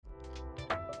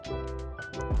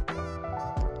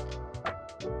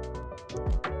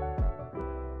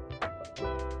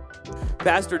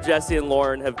Pastor Jesse and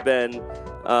Lauren have been,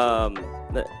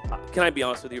 can I be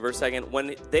honest with you for a second?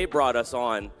 When they brought us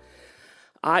on,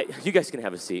 you guys can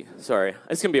have a seat. Sorry.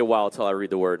 It's going to be a while until I read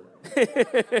the word.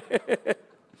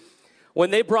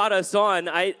 When they brought us on,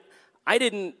 I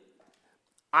didn't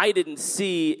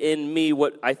see in me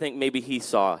what I think maybe he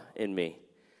saw in me.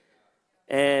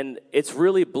 And it's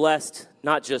really blessed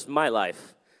not just my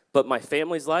life, but my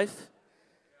family's life,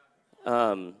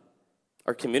 our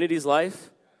community's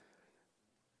life,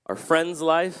 our friends'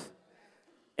 life.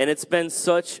 And it's been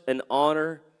such an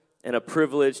honor and a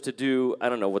privilege to do, I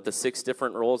don't know, what the 6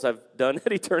 different roles I've done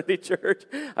at Eternity Church.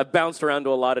 I've bounced around to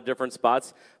a lot of different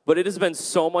spots, but it has been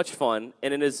so much fun,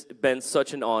 and it has been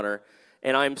such an honor.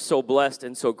 And I'm so blessed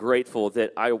and so grateful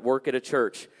that I work at a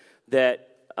church that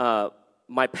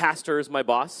my pastor is my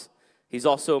boss. He's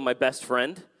also my best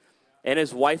friend. And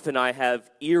his wife and I have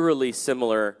eerily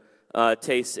similar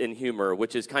tastes in humor,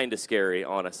 which is kind of scary,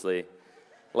 honestly.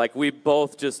 Like, we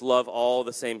both just love all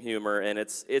the same humor, and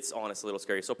it's honestly a little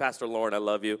scary. So, Pastor Lauren, I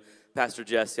love you. Pastor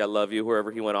Jesse, I love you,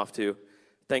 wherever he went off to.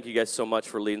 Thank you guys so much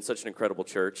for leading such an incredible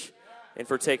church and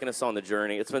for taking us on the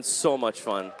journey. It's been so much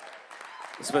fun.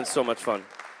 It's been so much fun.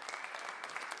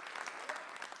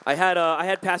 I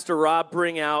had Pastor Rob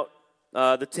bring out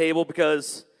the table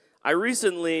because I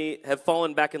recently have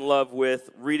fallen back in love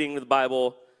with reading the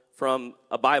Bible from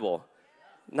a Bible,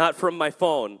 not from my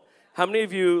phone. How many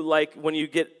of you, like, when you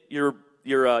get your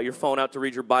phone out to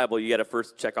read your Bible, you got to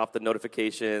first check off the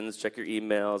notifications, check your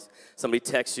emails, somebody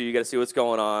texts you, you got to see what's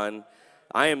going on.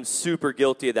 I am super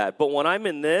guilty of that. But when I'm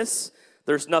in this,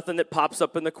 there's nothing that pops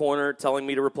up in the corner telling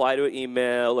me to reply to an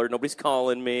email or nobody's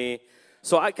calling me.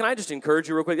 So can I just encourage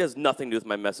you real quick? It has nothing to do with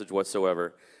my message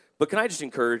whatsoever. But can I just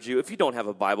encourage you, if you don't have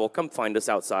a Bible, come find us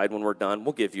outside when we're done.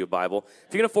 We'll give you a Bible.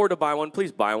 If you can afford to buy one,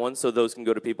 please buy one so those can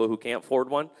go to people who can't afford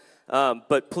one.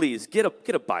 But please, get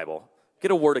a Bible,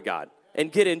 get a Word of God,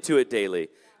 and get into it daily,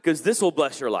 because this will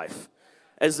bless your life.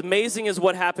 As amazing as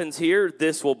what happens here,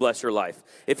 this will bless your life.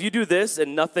 If you do this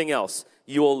and nothing else,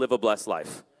 you will live a blessed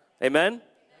life. Amen?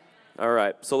 All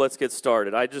right, so let's get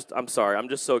started. I'm sorry, I'm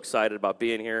just so excited about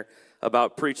being here,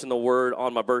 about preaching the Word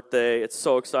on my birthday. It's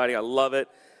so exciting. I love it.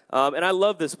 And I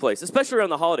love this place, especially around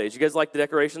the holidays. You guys like the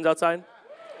decorations outside?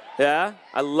 Yeah?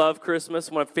 I love Christmas,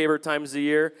 one of my favorite times of the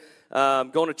year.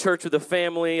 Going to church with the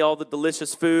family, all the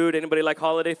delicious food. Anybody like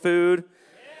holiday food?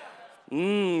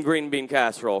 Green bean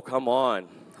casserole. Come on.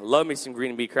 I love me some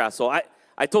green bean casserole.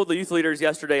 I told the youth leaders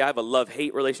yesterday I have a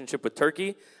love-hate relationship with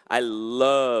turkey. I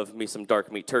love me some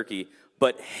dark meat turkey,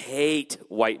 but hate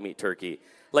white meat turkey.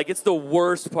 Like, it's the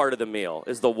worst part of the meal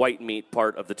is the white meat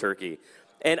part of the turkey.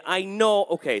 And I know,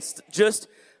 okay, just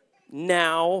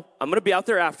now, I'm going to be out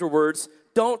there afterwards.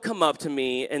 Don't come up to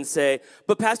me and say,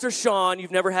 but Pastor Sean,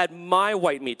 you've never had my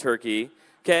white meat turkey,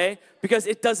 okay? Because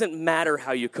it doesn't matter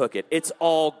how you cook it. It's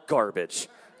all garbage,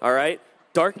 all right?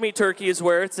 Dark meat turkey is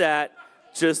where it's at.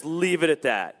 Just leave it at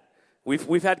that.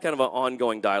 We've had kind of an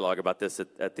ongoing dialogue about this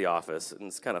at the office, and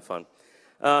it's kind of fun.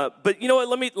 But you know what?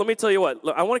 Let me tell you what.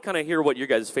 I want to kind of hear what your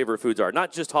guys' favorite foods are,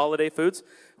 not just holiday foods.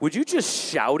 Would you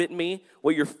just shout at me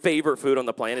what your favorite food on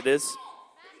the planet is?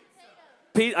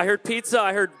 I heard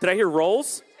pizza. Did I hear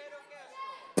rolls?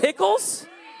 Pickles?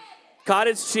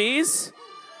 Cottage cheese?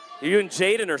 You and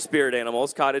Jaden are spirit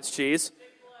animals. Cottage cheese.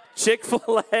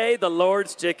 Chick-fil-A, the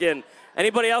Lord's chicken.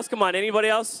 Anybody else? Come on, anybody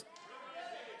else?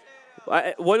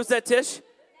 What was that, Tish?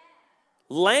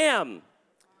 Lamb.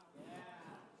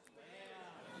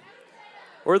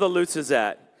 Where are the Lutzes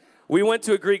at? We went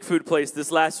to a Greek food place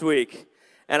this last week,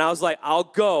 and I was like, I'll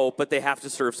go, but they have to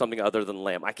serve something other than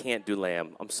lamb. I can't do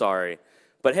lamb. I'm sorry.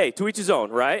 But hey, to each his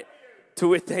own, right?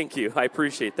 Thank you. I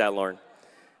appreciate that, Lauren.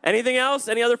 Anything else?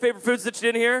 Any other favorite foods that you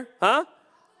didn't hear? Huh?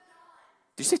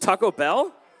 Did you say Taco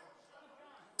Bell?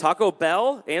 Taco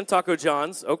Bell and Taco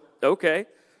John's. Oh, okay.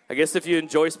 I guess if you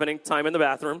enjoy spending time in the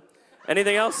bathroom.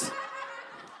 Anything else?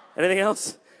 Anything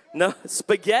else? No?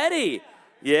 Spaghetti.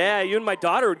 Yeah, you and my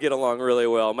daughter would get along really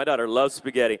well. My daughter loves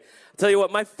spaghetti. I'll tell you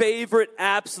what, my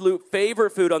absolute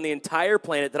favorite food on the entire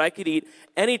planet that I could eat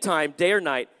anytime, day or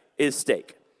night, is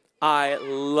steak. I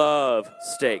love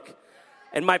steak.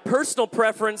 And my personal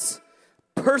preference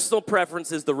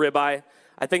is the ribeye.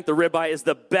 I think the ribeye is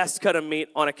the best cut of meat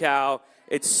on a cow.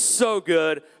 It's so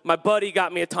good. My buddy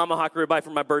got me a tomahawk ribeye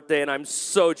for my birthday, and I'm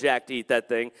so jacked to eat that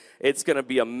thing. It's going to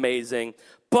be amazing.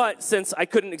 But since I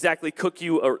couldn't exactly cook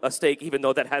you a steak, even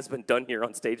though that has been done here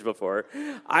on stage before,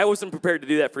 I wasn't prepared to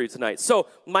do that for you tonight. So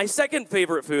my second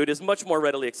favorite food is much more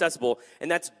readily accessible, and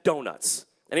that's donuts.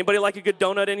 Anybody like a good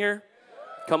donut in here?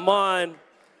 Come on.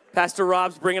 Pastor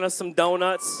Rob's bringing us some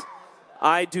donuts.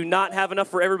 I do not have enough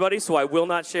for everybody, so I will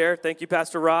not share. Thank you,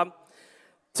 Pastor Rob.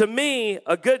 To me,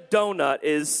 a good donut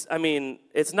is,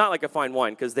 it's not like a fine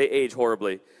wine because they age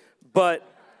horribly, but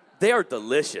they are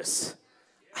delicious.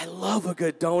 I love a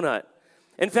good donut.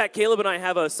 In fact, Caleb and I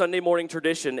have a Sunday morning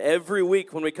tradition every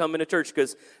week when we come into church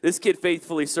because this kid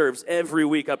faithfully serves every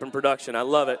week up in production. I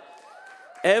love it.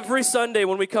 Every Sunday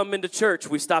when we come into church,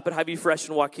 we stop at Hy-Vee Fresh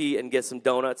in Waukee and get some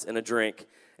donuts and a drink.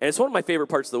 And it's one of my favorite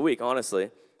parts of the week, honestly.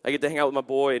 I get to hang out with my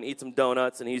boy and eat some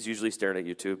donuts, and he's usually staring at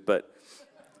YouTube, but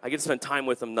I get to spend time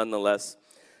with him nonetheless.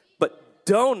 But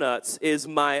donuts is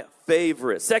my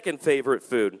second favorite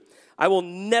food. I will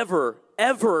never,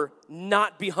 ever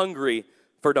not be hungry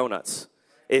for donuts.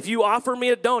 If you offer me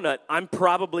a donut, I'm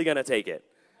probably going to take it.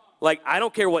 Like, I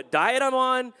don't care what diet I'm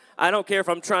on. I don't care if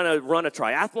I'm trying to run a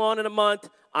triathlon in a month.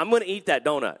 I'm going to eat that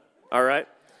donut, all right?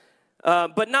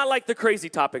 But not like the crazy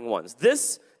topping ones.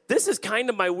 This is kind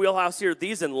of my wheelhouse here.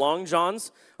 These and Long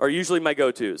Johns are usually my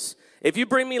go-tos. If you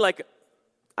bring me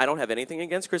I don't have anything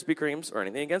against Krispy Kremes or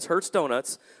anything against Hertz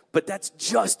Donuts, but that's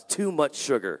just too much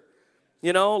sugar.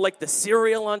 You know, like the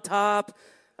cereal on top.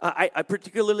 I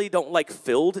particularly don't like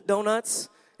filled donuts.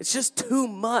 It's just too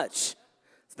much.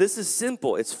 This is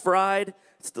simple. It's fried.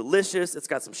 It's delicious. It's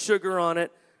got some sugar on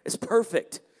it. It's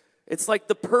perfect. It's like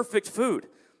the perfect food.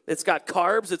 It's got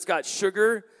carbs. It's got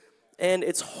sugar. And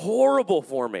it's horrible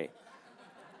for me.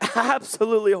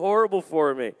 Absolutely horrible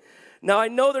for me. Now, I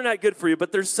know they're not good for you,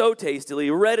 but they're so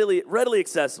tastily, readily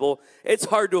accessible, it's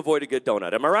hard to avoid a good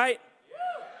donut. Am I right?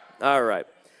 Yeah. All right.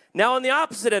 Now, on the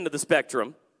opposite end of the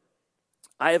spectrum,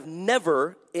 I have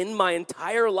never in my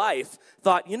entire life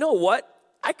thought, you know what?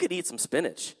 I could eat some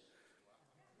spinach.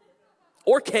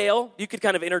 Or kale. You could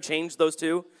kind of interchange those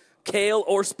two. Kale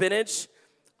or spinach.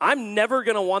 I'm never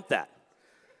going to want that.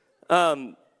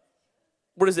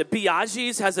 What is it?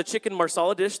 Biaggi's has a chicken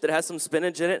marsala dish that has some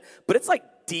spinach in it, but it's like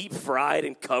deep fried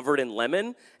and covered in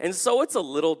lemon, and so it's a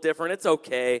little different. It's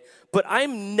okay, but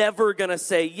I'm never going to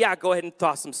say, yeah, go ahead and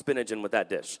toss some spinach in with that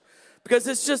dish. Because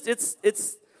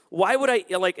it's why would I,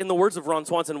 like in the words of Ron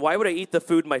Swanson, why would I eat the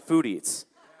food my food eats?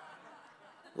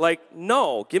 Like,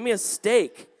 no, give me a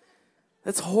steak.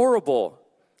 That's horrible.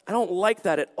 I don't like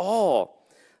that at all.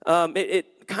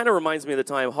 It kind of reminds me of the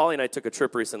time Holly and I took a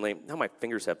trip recently. Now my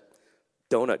fingers have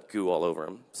donut goo all over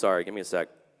them. Sorry, give me a sec.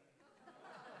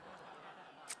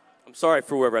 I'm sorry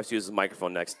for whoever has to use the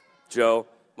microphone next. Joe,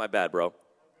 my bad, bro.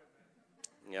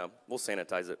 Yeah, we'll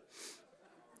sanitize it.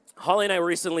 Holly and I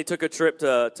recently took a trip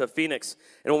to Phoenix,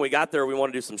 and when we got there, we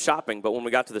wanted to do some shopping, but when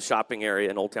we got to the shopping area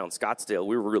in Old Town Scottsdale,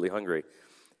 we were really hungry.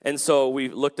 And so we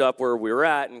looked up where we were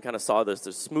at and kind of saw this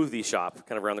smoothie shop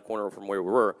kind of around the corner from where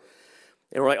we were.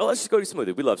 And we're like, oh, let's just go get a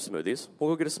smoothie. We love smoothies. We'll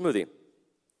go get a smoothie.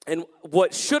 And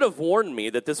what should have warned me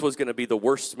that this was going to be the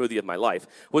worst smoothie of my life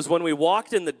was when we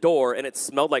walked in the door and it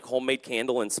smelled like homemade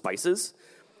candle and spices.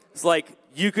 It's like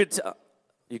you could tell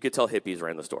hippies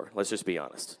ran the store. Let's just be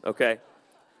honest, okay?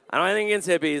 I don't have anything against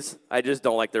hippies. I just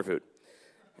don't like their food.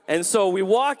 And so we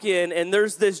walk in, and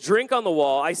there's this drink on the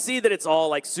wall. I see that it's all,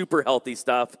 like, super healthy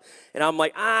stuff. And I'm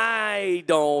like, I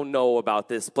don't know about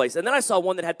this place. And then I saw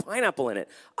one that had pineapple in it.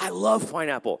 I love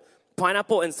pineapple.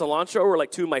 Pineapple and cilantro are,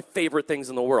 like, two of my favorite things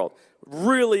in the world.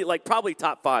 Really, like, probably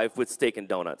top 5 with steak and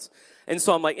donuts. And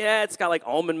so I'm like, yeah, it's got, like,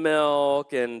 almond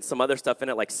milk and some other stuff in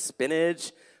it, like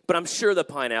spinach. But I'm sure the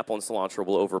pineapple and cilantro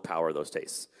will overpower those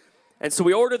tastes. And so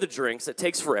we order the drinks. It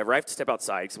takes forever. I have to step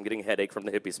outside because I'm getting a headache from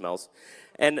the hippie smells.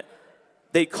 And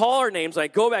they call our names. I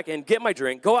go back in, get my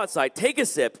drink, go outside, take a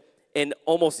sip, and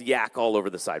almost yak all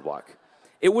over the sidewalk.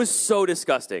 It was so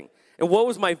disgusting. And what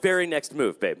was my very next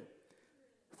move, babe?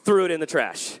 Threw it in the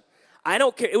trash. I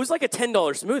don't care. It was like a $10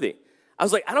 smoothie. I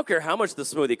was like, I don't care how much the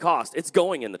smoothie cost. It's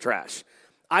going in the trash.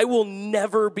 I will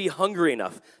never be hungry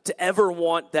enough to ever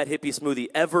want that hippie smoothie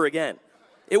ever again.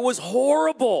 It was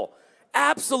horrible.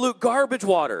 Absolute garbage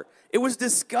water. It was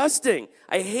disgusting.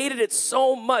 I hated it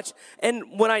so much.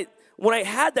 And when I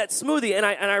had that smoothie and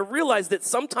I realized that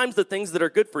sometimes the things that are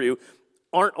good for you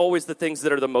aren't always the things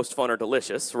that are the most fun or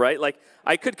delicious, right? Like,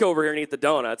 I could go over here and eat the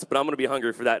donuts, but I'm going to be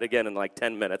hungry for that again in like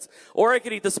 10 minutes. Or I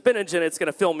could eat the spinach and it's going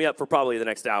to fill me up for probably the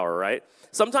next hour, right?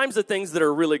 Sometimes the things that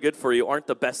are really good for you aren't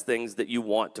the best things that you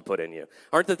want to put in you,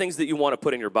 aren't the things that you want to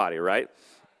put in your body, right?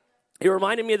 It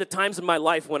reminded me of the times in my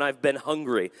life when I've been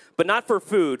hungry, but not for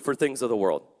food, for things of the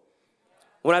world.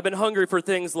 When I've been hungry for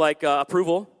things like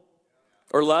approval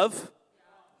or love,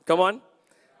 come on,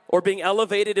 or being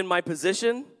elevated in my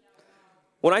position.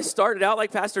 When I started out,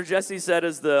 like Pastor Jesse said,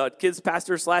 as the kids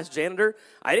pastor / janitor,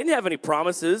 I didn't have any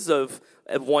promises of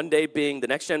one day being the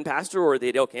next gen pastor or the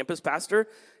Adele campus pastor.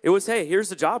 It was, hey, here's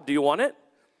the job. Do you want it?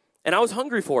 And I was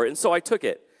hungry for it, and so I took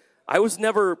it. I was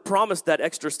never promised that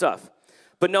extra stuff.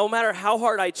 But no matter how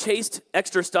hard I chased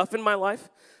extra stuff in my life,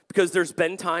 because there's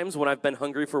been times when I've been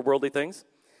hungry for worldly things.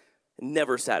 It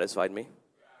never satisfied me.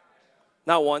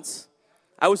 Not once.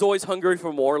 I was always hungry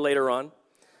for more later on.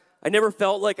 I never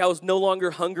felt like I was no longer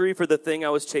hungry for the thing I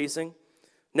was chasing.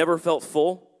 Never felt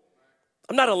full.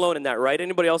 I'm not alone in that, right?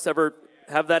 Anybody else ever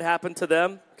have that happen to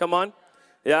them? Come on.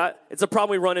 Yeah, it's a problem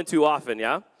we run into often,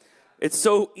 yeah? It's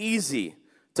so easy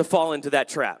to fall into that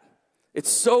trap. It's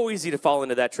so easy to fall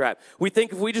into that trap. We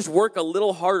think if we just work a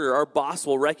little harder, our boss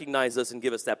will recognize us and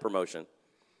give us that promotion.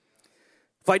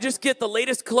 If I just get the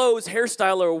latest clothes,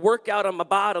 hairstyle, or work out on my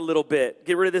bod a little bit,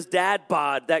 get rid of this dad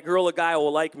bod, that girl or guy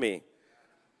will like me.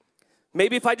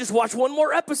 Maybe if I just watch one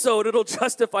more episode, it'll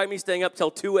justify me staying up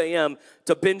till 2 a.m.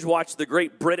 to binge watch the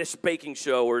Great British Baking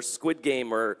Show or Squid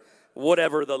Game or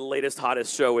whatever the latest,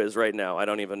 hottest show is right now. I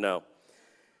don't even know.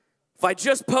 If I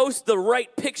just post the right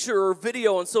picture or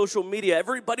video on social media,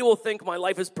 everybody will think my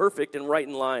life is perfect and right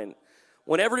in line.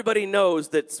 When everybody knows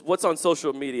that what's on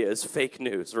social media is fake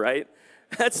news, right?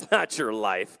 That's not your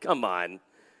life. Come on.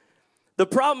 The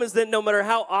problem is that no matter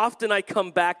how often I come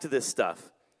back to this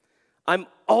stuff, I'm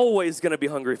always going to be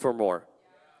hungry for more.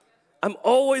 I'm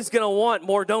always going to want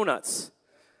more donuts.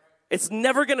 It's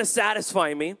never going to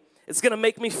satisfy me. It's going to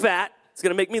make me fat. It's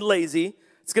going to make me lazy.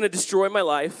 It's going to destroy my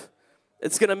life.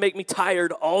 It's going to make me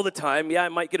tired all the time. Yeah, I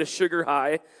might get a sugar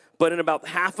high, but in about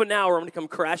half an hour, I'm going to come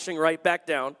crashing right back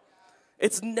down.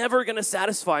 It's never going to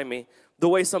satisfy me the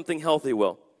way something healthy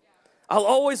will. I'll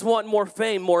always want more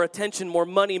fame, more attention, more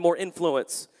money, more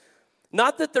influence.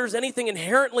 Not that there's anything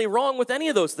inherently wrong with any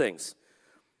of those things.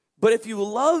 But if you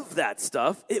love that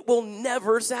stuff, it will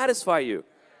never satisfy you.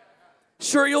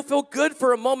 Sure, you'll feel good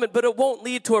for a moment, but it won't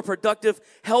lead to a productive,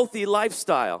 healthy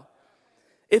lifestyle.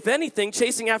 If anything,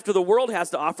 chasing after the world has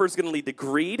to offer is going to lead to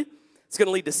greed. It's going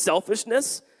to lead to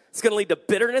selfishness. It's going to lead to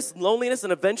bitterness, loneliness,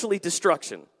 and eventually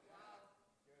destruction.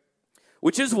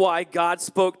 Which is why God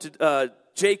spoke to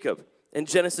Jacob in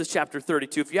Genesis chapter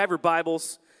 32. If you have your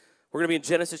Bibles, we're going to be in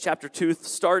Genesis chapter 2,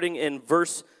 starting in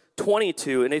verse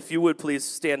 22. And if you would, please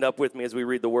stand up with me as we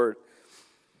read the word.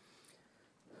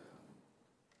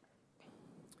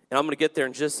 And I'm going to get there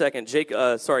in just a second.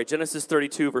 Genesis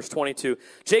 32, verse 22.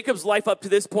 Jacob's life up to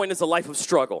this point is a life of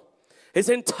struggle. His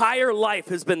entire life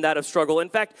has been that of struggle. In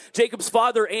fact, Jacob's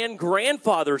father and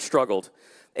grandfather struggled.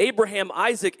 Abraham,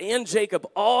 Isaac, and Jacob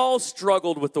all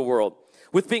struggled with the world,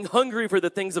 with being hungry for the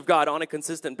things of God on a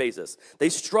consistent basis. They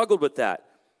struggled with that.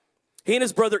 He and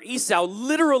his brother Esau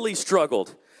literally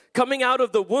struggled. Coming out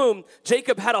of the womb,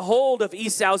 Jacob had a hold of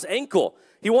Esau's ankle.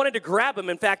 He wanted to grab him.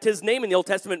 In fact, his name in the Old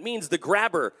Testament means the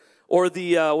grabber, or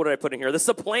the, what did I put in here? The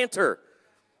supplanter.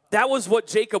 That was what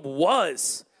Jacob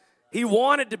was. He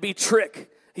wanted to be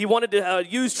trick. He wanted to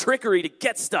use trickery to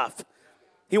get stuff.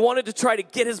 He wanted to try to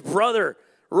get his brother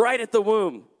right at the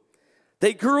womb.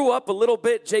 They grew up a little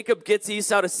bit. Jacob gets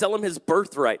Esau to sell him his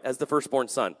birthright as the firstborn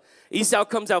son. Esau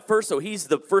comes out first, so he's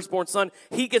the firstborn son.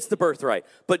 He gets the birthright.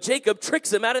 But Jacob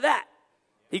tricks him out of that.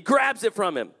 He grabs it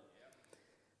from him.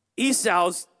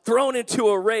 Esau's thrown into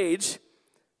a rage,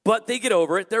 but they get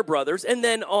over it. They're brothers. And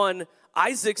then on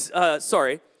Isaac's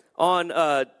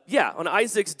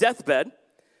deathbed,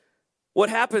 what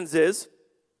happens is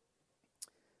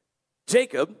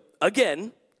Jacob,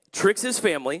 again, tricks his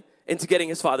family into getting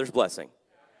his father's blessing.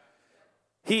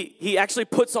 He actually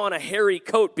puts on a hairy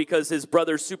coat because his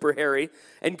brother's super hairy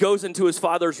and goes into his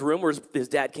father's room where his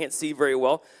dad can't see very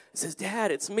well. He says,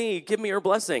 "Dad, it's me. Give me your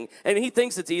blessing." And he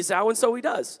thinks it's Esau, and so he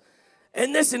does.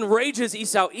 And this enrages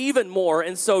Esau even more,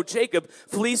 and so Jacob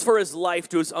flees for his life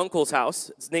to his uncle's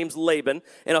house. His name's Laban,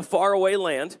 in a faraway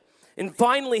land. And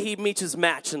finally, he meets his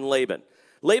match in Laban.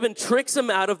 Laban tricks him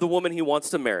out of the woman he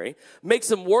wants to marry, makes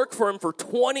him work for him for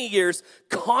 20 years,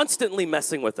 constantly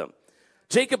messing with him.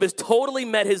 Jacob has totally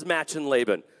met his match in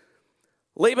Laban.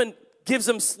 Laban gives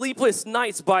him sleepless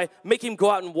nights by making him go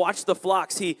out and watch the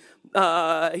flocks. He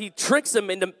tricks him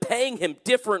into paying him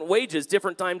different wages,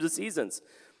 different times of seasons.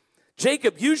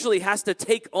 Jacob usually has to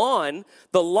take on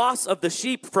the loss of the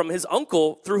sheep from his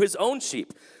uncle through his own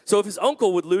sheep. So if his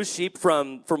uncle would lose sheep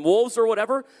from wolves or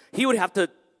whatever, he would have to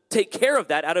take care of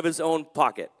that out of his own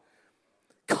pocket.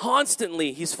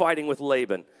 Constantly, he's fighting with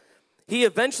Laban. He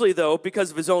eventually, though,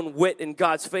 because of his own wit and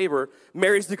God's favor,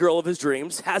 marries the girl of his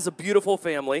dreams, has a beautiful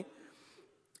family.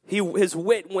 His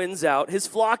wit wins out. His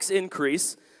flocks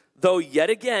increase, though yet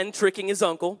again tricking his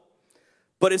uncle.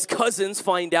 But his cousins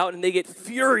find out, and they get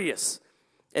furious,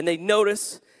 and they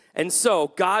notice. And so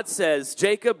God says,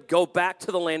 Jacob, go back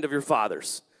to the land of your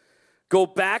fathers. Go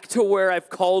back to where I've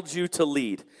called you to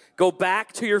lead. Go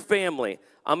back to your family.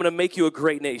 I'm going to make you a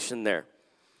great nation there.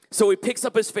 So he picks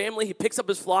up his family, he picks up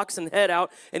his flocks and head out,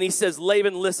 and he says,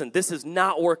 Laban, listen, this has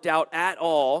not worked out at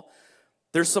all.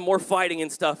 There's some more fighting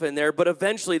and stuff in there, but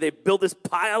eventually they build this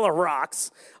pile of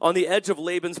rocks on the edge of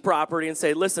Laban's property and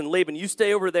say, listen, Laban, you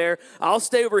stay over there, I'll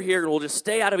stay over here, and we'll just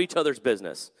stay out of each other's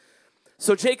business.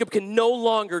 So Jacob can no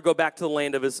longer go back to the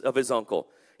land of his uncle.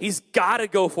 He's got to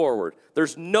go forward.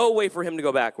 There's no way for him to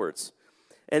go backwards.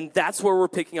 And that's where we're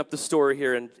picking up the story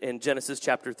here in Genesis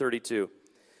chapter 32.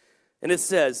 And it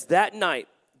says, that night,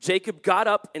 Jacob got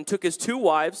up and took his 2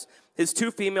 wives, his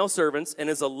 2 female servants, and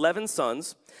his 11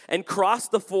 sons, and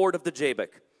crossed the ford of the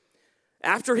Jabbok.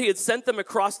 After he had sent them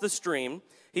across the stream,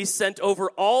 he sent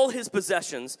over all his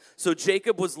possessions, so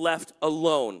Jacob was left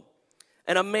alone.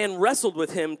 And a man wrestled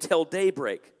with him till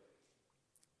daybreak.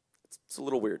 It's a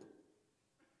little weird.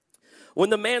 When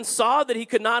the man saw that he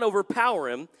could not overpower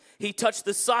him, he touched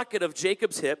the socket of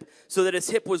Jacob's hip, so that his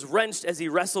hip was wrenched as he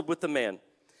wrestled with the man.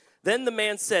 Then the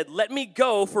man said, let me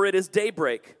go, for it is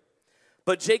daybreak.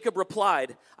 But Jacob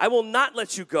replied, I will not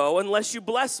let you go unless you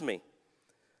bless me.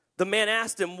 The man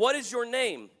asked him, what is your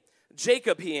name?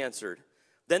 Jacob, he answered.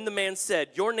 Then the man said,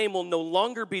 your name will no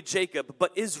longer be Jacob,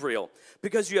 but Israel,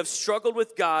 because you have struggled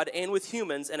with God and with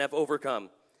humans and have overcome.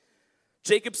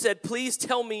 Jacob said, please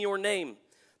tell me your name.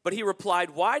 But he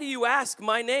replied, why do you ask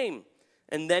my name?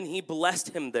 And then he blessed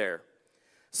him there.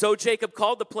 So Jacob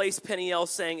called the place Peniel,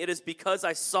 saying, it is because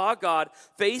I saw God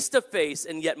face to face,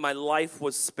 and yet my life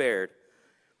was spared.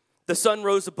 The sun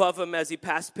rose above him as he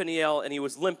passed Peniel, and he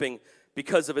was limping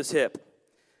because of his hip.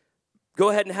 Go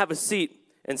ahead and have a seat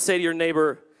and say to your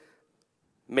neighbor,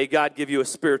 may God give you a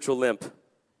spiritual limp.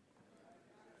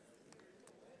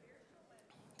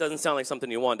 Doesn't sound like something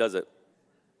you want, does it?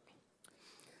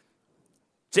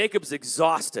 Jacob's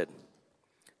exhausted.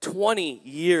 20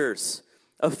 years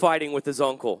of fighting with his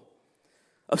uncle,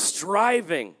 of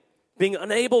striving, being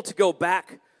unable to go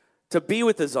back to be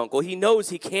with his uncle. He knows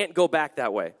he can't go back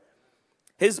that way.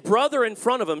 His brother in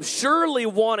front of him, surely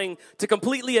wanting to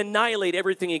completely annihilate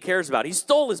everything he cares about. He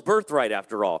stole his birthright,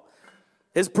 after all.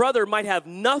 His brother might have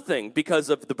nothing because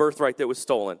of the birthright that was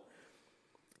stolen.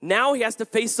 Now he has to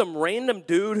face some random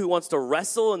dude who wants to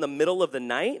wrestle in the middle of the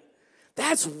night.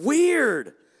 That's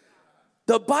weird.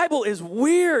 The Bible is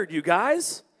weird, you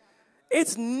guys.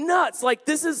 It's nuts. Like,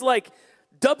 this is like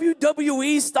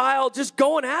WWE style, just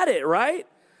going at it, right?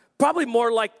 Probably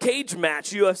more like cage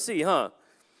match UFC, huh?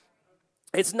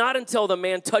 It's not until the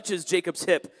man touches Jacob's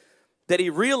hip that he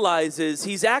realizes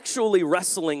he's actually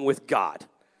wrestling with God.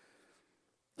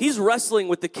 He's wrestling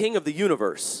with the king of the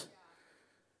universe.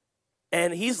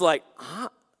 And he's like,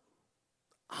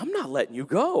 I'm not letting you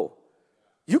go.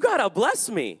 You got to bless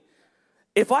me.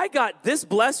 If I got this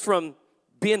blessed from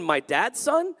being my dad's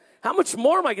son, how much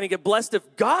more am I going to get blessed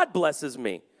if God blesses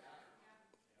me?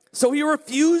 So he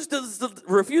refuses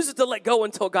to let go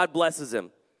until God blesses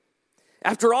him.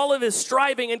 After all of his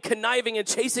striving and conniving and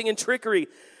chasing and trickery,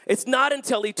 it's not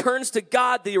until he turns to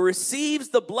God that he receives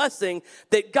the blessing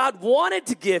that God wanted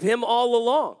to give him all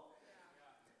along.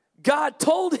 God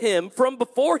told him from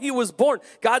before he was born,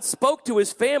 God spoke to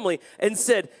his family and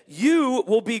said, you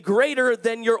will be greater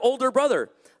than your older brother.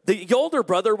 The older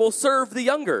brother will serve the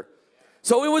younger.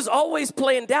 So it was always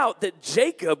planned out that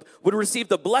Jacob would receive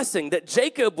the blessing, that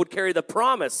Jacob would carry the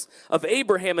promise of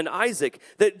Abraham and Isaac,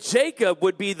 that Jacob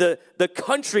would be the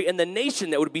country and the nation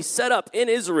that would be set up in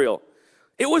Israel.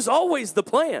 It was always the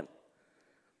plan.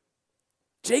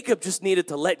 Jacob just needed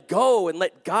to let go and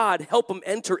let God help him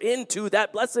enter into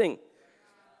that blessing.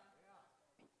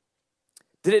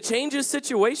 Did it change his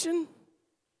situation?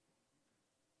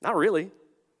 Not really.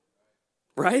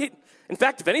 Right? In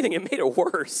fact, if anything, it made it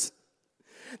worse.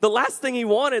 The last thing he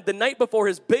wanted the night before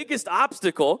his biggest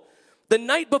obstacle, the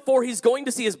night before he's going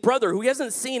to see his brother, who he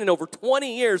hasn't seen in over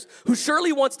 20 years, who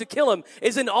surely wants to kill him,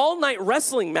 is an all-night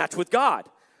wrestling match with God.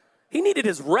 He needed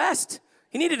his rest.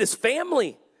 He needed his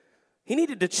family. He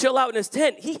needed to chill out in his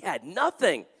tent. He had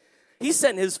nothing. He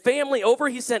sent his family over.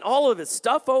 He sent all of his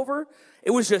stuff over.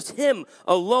 It was just him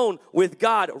alone with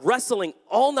God, wrestling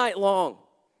all night long.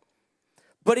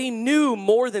 But he knew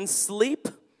more than sleep,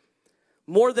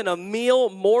 more than a meal,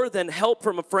 more than help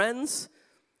from friends,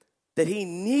 that he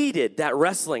needed that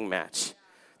wrestling match,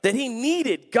 that he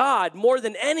needed God more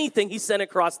than anything he sent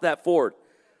across that ford.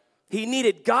 He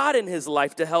needed God in his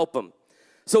life to help him.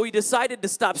 So he decided to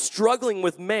stop struggling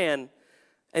with man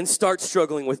and start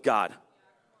struggling with God.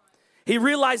 He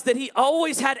realized that he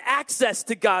always had access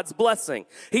to God's blessing.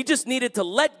 He just needed to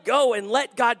let go and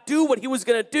let God do what he was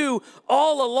going to do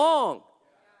all along.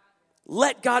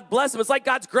 Let God bless him. It's like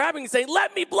God's grabbing and saying,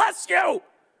 let me bless you.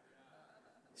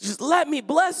 Just let me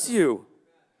bless you.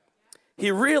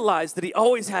 He realized that he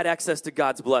always had access to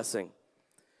God's blessing.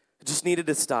 It just needed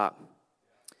to stop.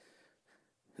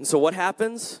 And so what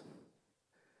happens?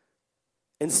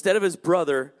 instead of his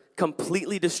brother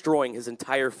completely destroying his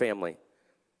entire family.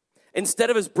 Instead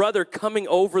of his brother coming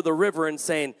over the river and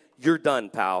saying, "You're done,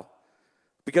 pal.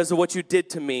 Because of what you did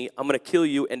to me, I'm going to kill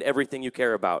you and everything you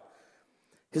care about."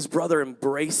 His brother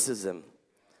embraces him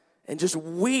and just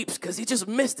weeps because he just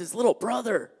missed his little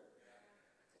brother.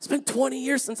 It's been 20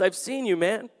 years since I've seen you,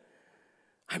 man.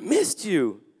 I missed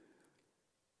you.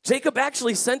 Jacob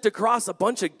actually sent across a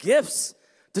bunch of gifts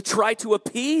to try to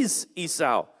appease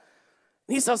Esau.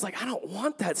 And Esau's like, "I don't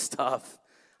want that stuff.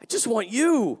 I just want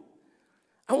you.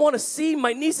 I want to see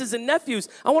my nieces and nephews.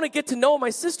 I want to get to know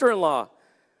my sister-in-law.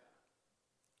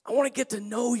 I want to get to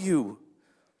know you."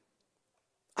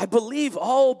 I believe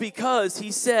all because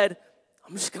he said,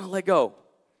 "I'm just going to let go.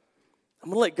 I'm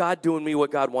going to let God do in me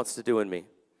what God wants to do in me."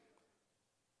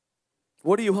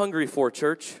 What are you hungry for,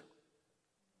 church?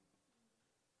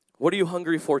 What are you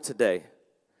hungry for today?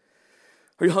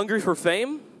 Are you hungry for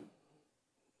fame?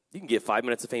 You can get 5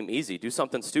 minutes of fame easy. Do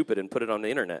something stupid and put it on the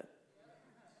internet.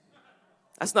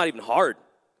 That's not even hard.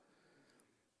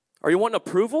 Are you wanting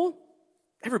approval?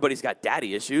 Everybody's got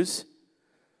daddy issues.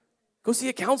 Go see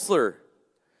a counselor,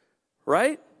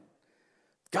 right?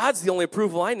 God's the only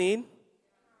approval I need.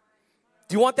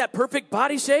 Do you want that perfect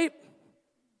body shape?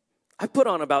 I've put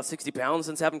on about 60 pounds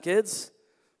since having kids.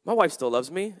 My wife still loves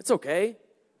me. It's okay.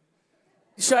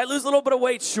 Should I lose a little bit of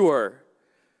weight? Sure.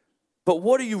 But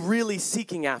what are you really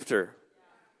seeking after?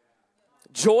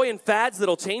 Joy and fads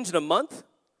that'll change in a month?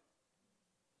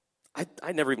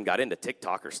 I never even got into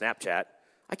TikTok or Snapchat.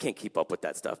 I can't keep up with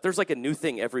that stuff. There's like a new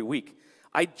thing every week.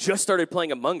 I just started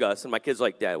playing Among Us, and my kid's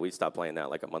like, "Dad, we stopped playing that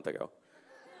like a month ago."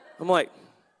 I'm like,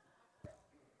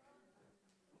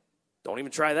 don't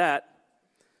even try that.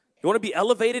 You want to be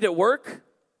elevated at work?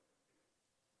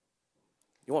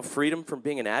 You want freedom from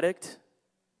being an addict?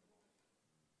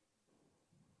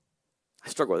 I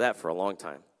struggled with that for a long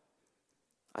time.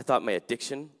 I thought my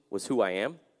addiction was who I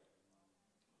am.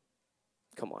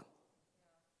 Come on.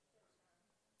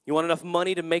 You want enough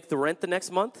money to make the rent the next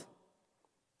month?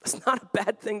 That's not a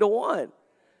bad thing to want.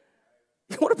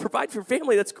 You want to provide for your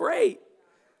family, that's great.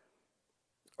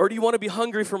 Or do you want to be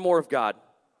hungry for more of God?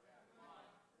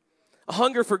 A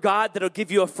hunger for God that'll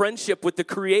give you a friendship with the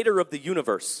creator of the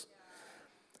universe.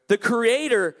 The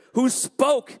creator who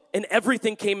spoke and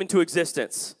everything came into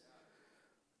existence.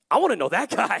 I want to know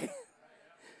that guy.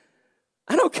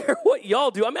 I don't care what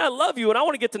y'all do. I mean, I love you and I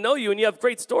want to get to know you and you have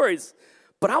great stories.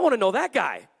 But I want to know that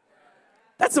guy.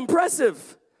 That's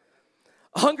impressive.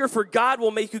 A hunger for God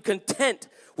will make you content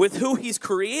with who he's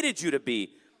created you to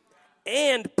be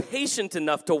and patient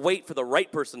enough to wait for the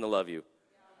right person to love you.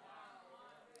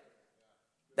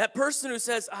 That person who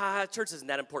says, church isn't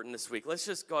that important this week. Let's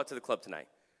just go out to the club tonight.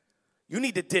 You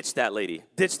need to ditch that lady.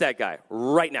 Ditch that guy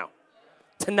right now.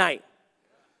 Tonight.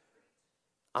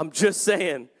 I'm just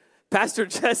saying. Pastor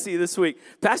Jesse this week.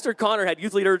 Pastor Connor had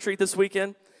youth leader retreat this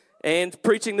weekend and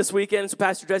preaching this weekend. So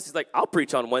Pastor Jesse's like, "I'll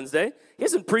preach on Wednesday." He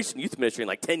hasn't preached in youth ministry in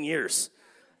like 10 years.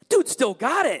 Dude still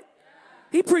got it.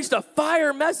 He preached a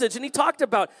fire message and he talked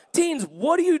about, teens,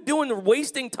 what are you doing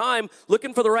wasting time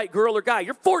looking for the right girl or guy?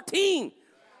 You're 14.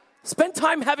 Spend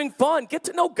time having fun. Get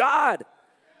to know God.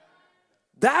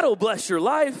 That'll bless your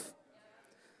life.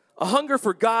 A hunger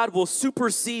for God will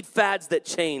supersede fads that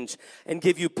change and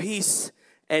give you peace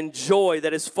and joy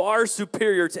that is far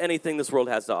superior to anything this world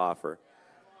has to offer.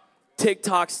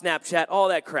 TikTok, Snapchat, all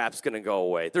that crap's going to go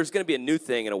away. There's going to be a new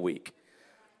thing in a week.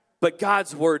 But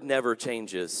God's word never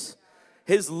changes.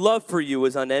 His love for you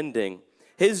is unending.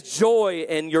 His joy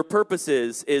and your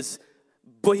purposes is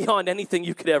beyond anything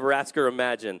you could ever ask or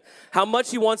imagine. How much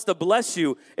he wants to bless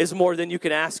you is more than you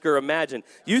can ask or imagine.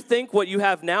 You think what you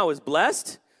have now is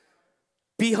blessed?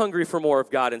 Be hungry for more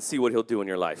of God and see what he'll do in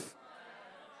your life.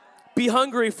 Be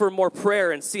hungry for more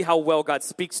prayer and see how well God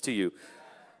speaks to you.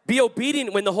 Be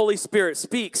obedient when the Holy Spirit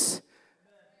speaks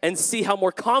and see how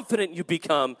more confident you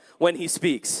become when he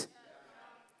speaks.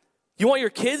 You want your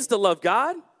kids to love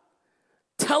God?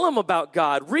 Tell them about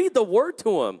God. Read the word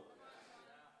to them.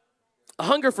 A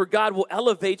hunger for God will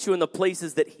elevate you in the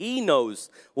places that he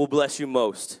knows will bless you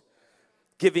most,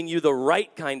 giving you the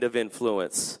right kind of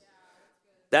influence.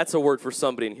 That's a word for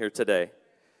somebody in here today.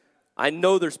 I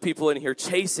know there's people in here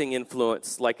chasing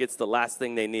influence like it's the last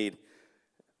thing they need.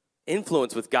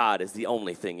 Influence with God is the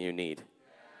only thing you need.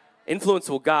 Influence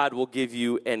with God will give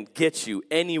you and get you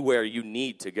anywhere you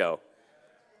need to go.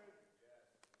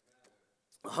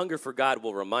 A hunger for God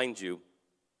will remind you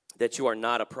that you are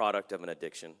not a product of an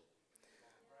addiction,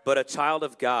 but a child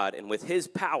of God, and with his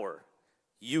power,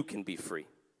 you can be free.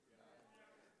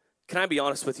 Can I be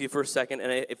honest with you for a second?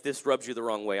 And if this rubs you the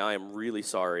wrong way, I am really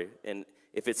sorry. And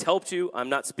if it's helped you, I'm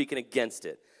not speaking against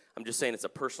it. I'm just saying it's a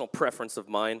personal preference of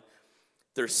mine.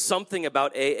 There's something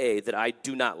about AA that I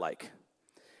do not like.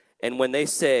 And when they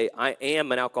say, I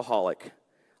am an alcoholic,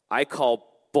 I call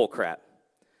bullcrap.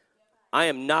 I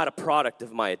am not a product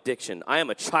of my addiction. I am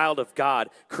a child of God,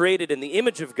 created in the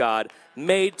image of God,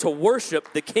 made to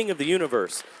worship the King of the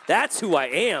universe. That's who I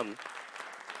am.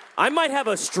 I might have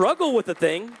a struggle with a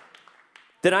thing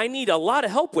that I need a lot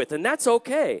of help with, and that's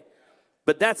okay.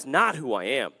 But that's not who I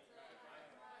am.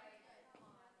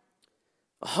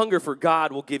 A hunger for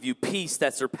God will give you peace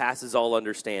that surpasses all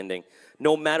understanding,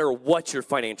 no matter what your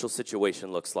financial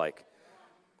situation looks like.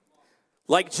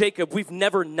 Like Jacob, we've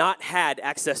never not had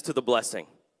access to the blessing.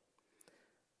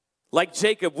 Like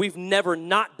Jacob, we've never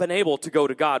not been able to go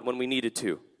to God when we needed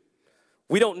to.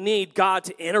 We don't need God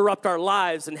to interrupt our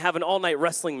lives and have an all-night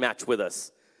wrestling match with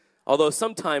us. Although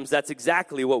sometimes that's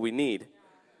exactly what we need.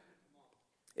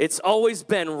 It's always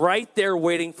been right there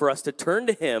waiting for us to turn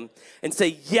to Him and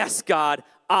say, yes, God,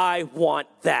 I want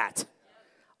that.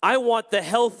 I want the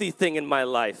healthy thing in my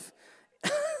life.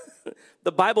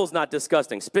 The Bible's not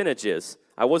disgusting. Spinach is.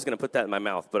 I was going to put that in my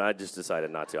mouth, but I just decided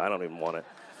not to. I don't even want it.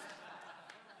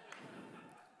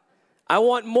 I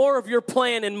want more of your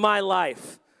plan in my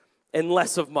life and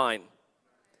less of mine.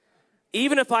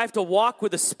 Even if I have to walk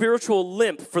with a spiritual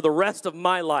limp for the rest of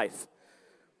my life,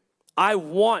 I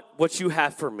want what you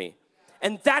have for me.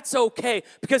 And that's okay,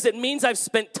 because it means I've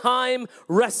spent time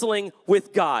wrestling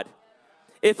with God.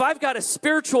 If I've got a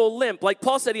spiritual limp, like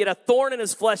Paul said, he had a thorn in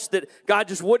his flesh that God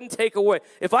just wouldn't take away.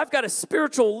 If I've got a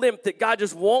spiritual limp that God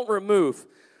just won't remove,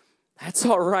 that's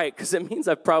all right, because it means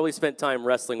I've probably spent time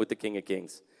wrestling with the King of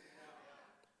Kings.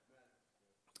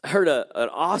 I heard an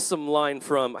awesome line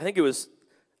from, I think it was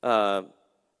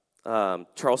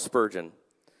Charles Spurgeon.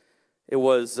 It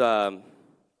was,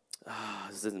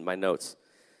 this isn't my notes.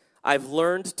 I've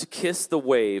learned to kiss the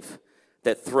wave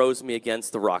that throws me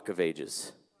against the rock of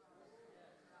ages.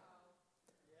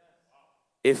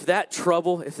 If that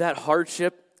trouble, if that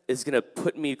hardship is going to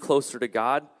put me closer to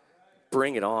God,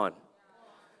 bring it on.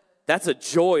 That's a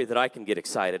joy that I can get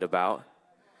excited about.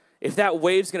 If that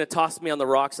wave's going to toss me on the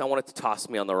rocks, I want it to toss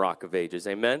me on the rock of ages.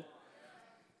 Amen?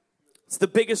 It's the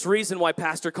biggest reason why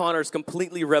Pastor Connor's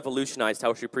completely revolutionized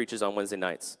how she preaches on Wednesday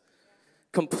nights.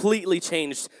 Completely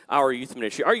changed our youth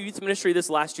ministry. Our youth ministry this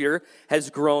last year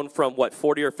has grown from,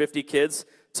 40 or 50 kids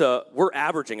to, we're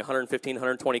averaging 115,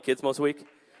 120 kids most week.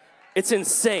 It's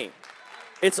insane.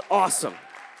 It's awesome.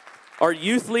 Our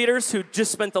youth leaders who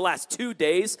just spent the last 2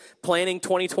 days planning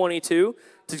 2022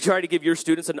 to try to give your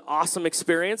students an awesome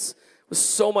experience was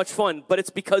so much fun, but it's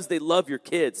because they love your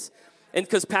kids and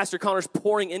because Pastor Connor's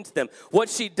pouring into them. What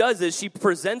she does is she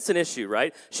presents an issue,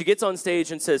 right? She gets on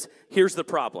stage and says, here's the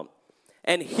problem.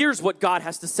 And here's what God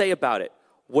has to say about it.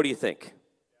 What do you think?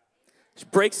 She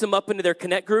breaks them up into their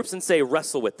connect groups and say,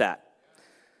 wrestle with that.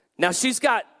 Now, she's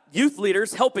got youth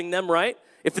leaders helping them, right?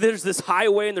 If there's this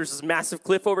highway and there's this massive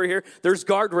cliff over here, there's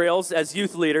guardrails as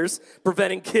youth leaders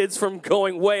preventing kids from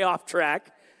going way off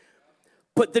track.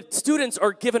 But the students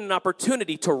are given an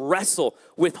opportunity to wrestle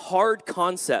with hard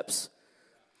concepts.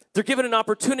 They're given an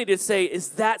opportunity to say, is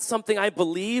that something I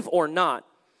believe or not?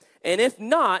 And if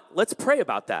not, let's pray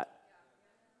about that.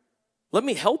 Let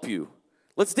me help you.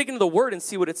 Let's dig into the Word and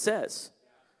see what it says.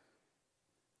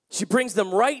 She brings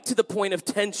them right to the point of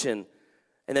tension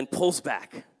and then pulls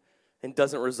back and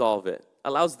doesn't resolve it.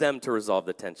 Allows them to resolve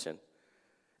the tension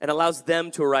and allows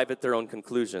them to arrive at their own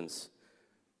conclusions.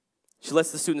 She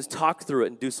lets the students talk through it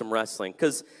and do some wrestling.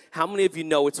 Because how many of you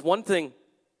know it's one thing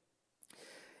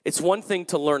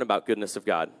to learn about goodness of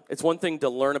God. It's one thing to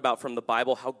learn about from the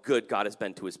Bible how good God has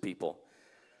been to his people.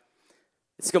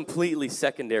 It's a completely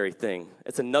secondary thing.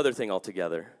 It's another thing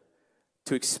altogether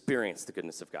to experience the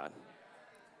goodness of God.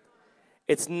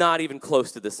 It's not even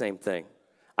close to the same thing.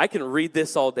 I can read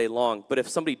this all day long, but if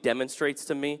somebody demonstrates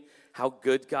to me how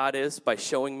good God is by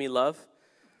showing me love,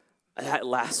 that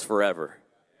lasts forever.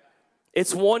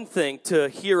 It's one thing to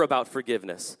hear about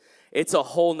forgiveness. It's a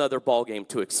whole nother ballgame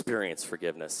to experience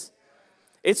forgiveness.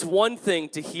 It's one thing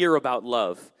to hear about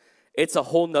love. It's a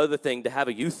whole nother thing to have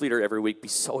a youth leader every week be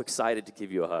so excited to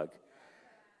give you a hug.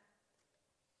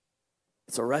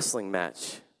 It's a wrestling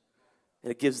match.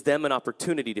 And it gives them an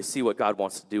opportunity to see what God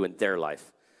wants to do in their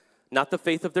life. Not the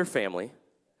faith of their family,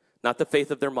 not the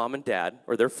faith of their mom and dad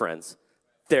or their friends,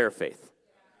 their faith,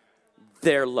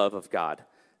 their love of God,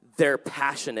 their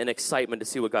passion and excitement to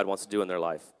see what God wants to do in their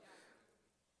life.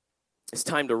 It's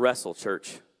time to wrestle,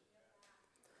 church.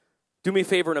 Do me a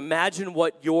favor and imagine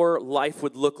what your life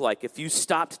would look like if you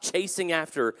stopped chasing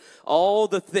after all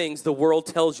the things the world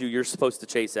tells you you're supposed to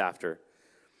chase after.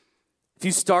 If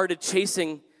you started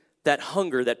chasing that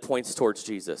hunger that points towards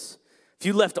Jesus. If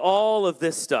you left all of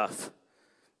this stuff,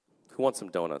 who wants some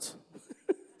donuts?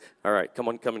 All right, come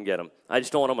and get them. I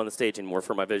just don't want them on the stage anymore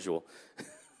for my visual.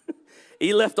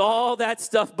 He left all that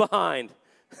stuff behind.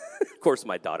 Of course,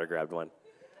 my daughter grabbed one.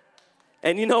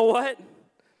 And you know what?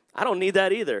 I don't need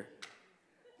that either.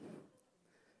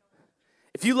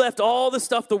 If you left all the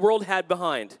stuff the world had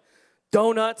behind,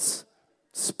 donuts,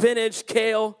 spinach,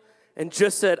 kale, and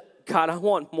just said, God, I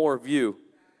want more of you.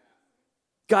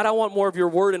 God, I want more of your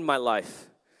word in my life.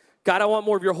 God, I want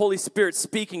more of your Holy Spirit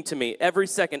speaking to me every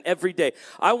second, every day.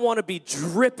 I want to be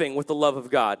dripping with the love of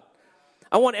God.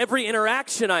 I want every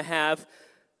interaction I have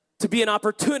to be an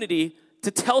opportunity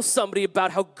to tell somebody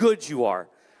about how good you are.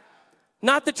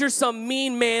 Not that you're some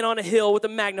mean man on a hill with a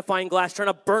magnifying glass trying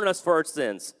to burn us for our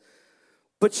sins.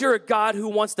 But you're a God who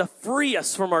wants to free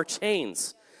us from our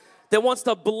chains. That wants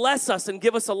to bless us and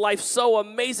give us a life so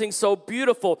amazing, so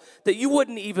beautiful, that you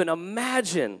wouldn't even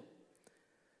imagine.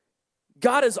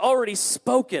 God has already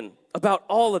spoken about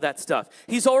all of that stuff.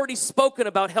 He's already spoken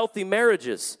about healthy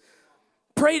marriages.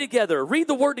 Pray together, read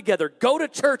the word together, go to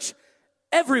church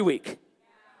every week,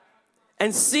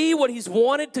 and see what he's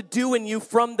wanted to do in you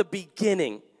from the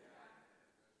beginning.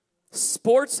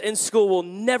 Sports and school will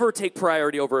never take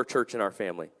priority over a church in our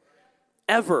family.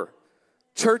 Ever.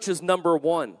 Church is number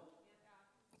one.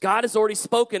 God has already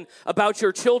spoken about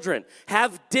your children.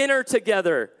 Have dinner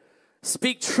together.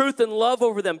 Speak truth and love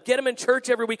over them. Get them in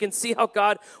church every week and see how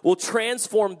God will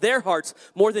transform their hearts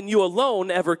more than you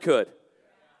alone ever could.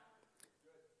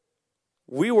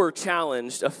 We were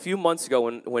challenged a few months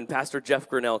ago when Pastor Jeff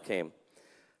Grinnell came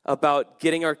about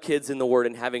getting our kids in the Word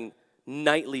and having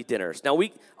nightly dinners. Now,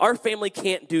 our family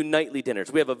can't do nightly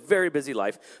dinners. We have a very busy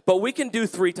life, but we can do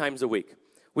 3 times a week.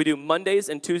 We do Mondays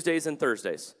and Tuesdays and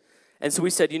Thursdays. And so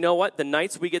we said, you know what? The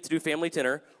nights we get to do family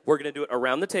dinner, we're going to do it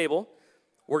around the table.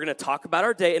 We're going to talk about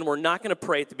our day, and we're not going to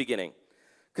pray at the beginning.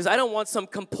 Because I don't want some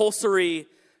compulsory,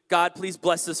 God, please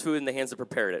bless this food in the hands that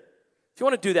prepared it. If you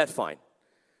want to do that, fine.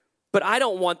 But I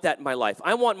don't want that in my life.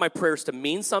 I want my prayers to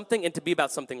mean something and to be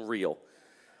about something real.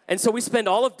 And so we spend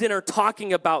all of dinner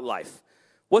talking about life.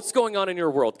 What's going on in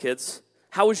your world, kids?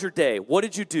 How was your day? What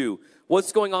did you do?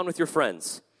 What's going on with your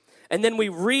friends? And then we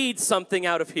read something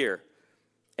out of here.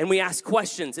 And we ask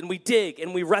questions, and we dig,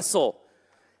 and we wrestle.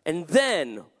 And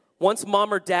then, once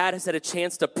mom or dad has had a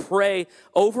chance to pray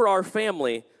over our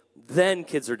family, then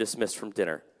kids are dismissed from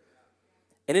dinner.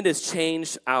 And it has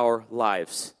changed our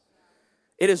lives.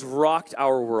 It has rocked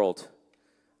our world.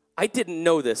 I didn't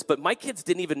know this, but my kids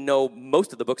didn't even know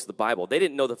most of the books of the Bible. They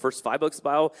didn't know the first 5 books of the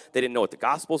Bible. They didn't know what the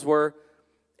Gospels were.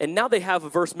 And now they have a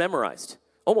verse memorized,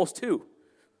 almost 2.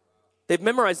 They've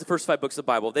memorized the first 5 books of the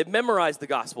Bible. They've memorized the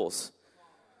Gospels.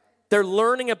 They're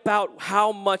learning about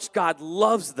how much God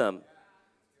loves them.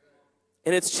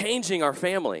 And it's changing our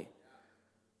family.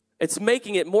 It's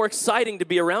making it more exciting to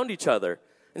be around each other.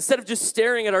 Instead of just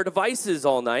staring at our devices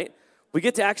all night, we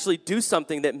get to actually do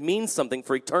something that means something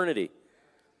for eternity.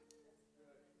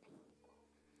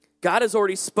 God has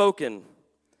already spoken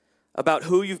about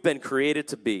who you've been created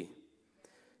to be.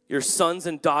 You're sons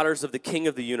and daughters of the King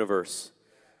of the universe.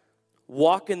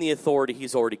 Walk in the authority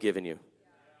he's already given you.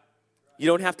 You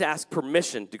don't have to ask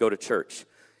permission to go to church.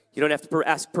 You don't have to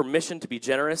ask permission to be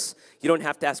generous. You don't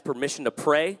have to ask permission to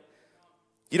pray.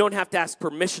 You don't have to ask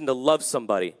permission to love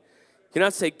somebody. You don't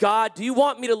have to say, God, do you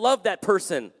want me to love that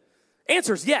person?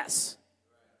 Answer is yes.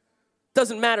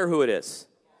 Doesn't matter who it is.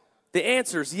 The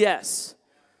answer is yes.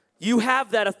 You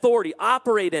have that authority.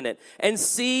 Operate in it and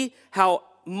see how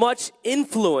much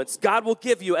influence God will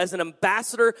give you as an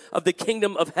ambassador of the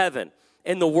kingdom of heaven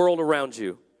in the world around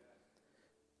you.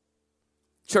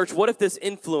 Church, what if this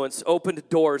influence opened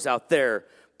doors out there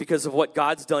because of what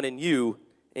God's done in you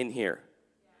in here?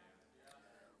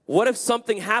 What if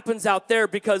something happens out there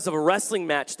because of a wrestling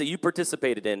match that you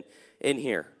participated in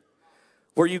here?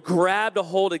 Where you grabbed a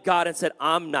hold of God and said,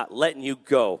 I'm not letting you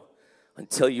go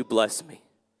until you bless me.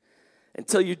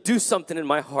 Until you do something in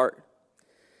my heart.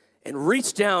 And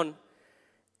reach down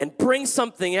and bring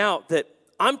something out that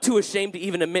I'm too ashamed to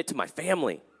even admit to my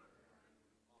family.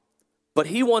 But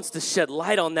he wants to shed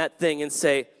light on that thing and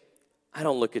say, I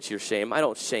don't look at your shame. I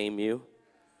don't shame you.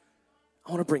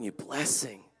 I want to bring you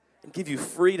blessing and give you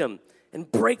freedom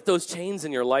and break those chains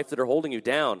in your life that are holding you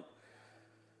down.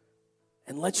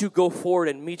 And let you go forward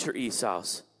and meet your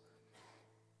Esau's.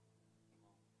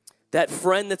 That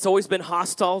friend that's always been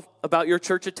hostile about your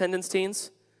church attendance,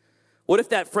 teens? What if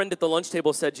that friend at the lunch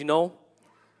table said, you know,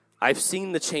 I've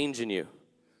seen the change in you.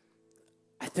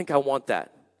 I think I want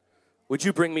that. Would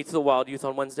you bring me to the Wild Youth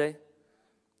on Wednesday?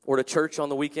 Or to church on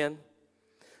the weekend?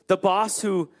 The boss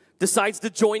who decides to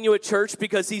join you at church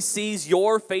because he sees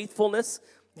your faithfulness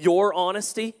your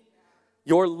honesty,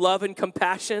 your love and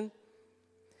compassion.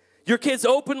 Your kids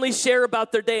openly share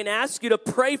about their day and ask you to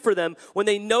pray for them when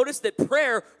they notice that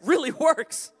prayer really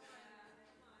works.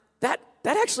 That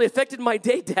actually affected my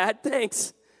day, Dad.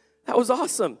 Thanks. That was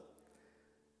awesome.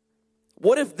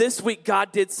 What if this week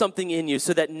God did something in you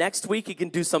so that next week he can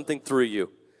do something through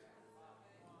you?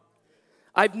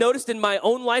 I've noticed in my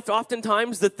own life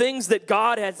oftentimes the things that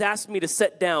God has asked me to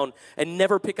set down and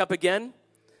never pick up again,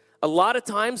 a lot of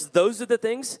times those are the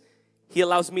things he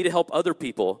allows me to help other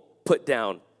people put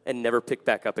down and never pick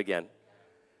back up again.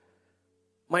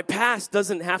 My past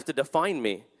doesn't have to define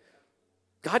me.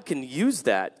 God can use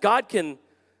that. God can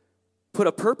put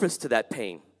a purpose to that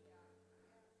pain.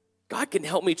 God can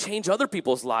help me change other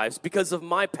people's lives because of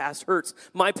my past hurts,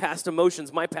 my past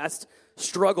emotions, my past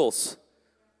struggles.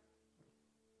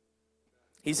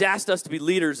 He's asked us to be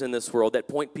leaders in this world that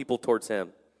point people towards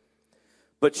him.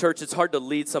 But church, it's hard to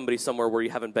lead somebody somewhere where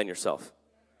you haven't been yourself.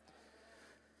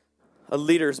 A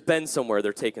leader's been somewhere,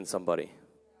 they're taking somebody.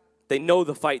 They know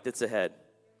the fight that's ahead.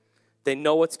 They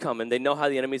know what's coming. They know how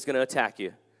the enemy's going to attack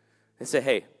you. They say,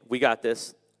 hey, we got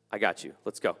this. I got you.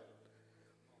 Let's go.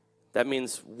 That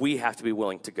means we have to be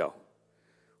willing to go.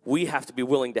 We have to be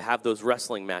willing to have those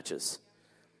wrestling matches.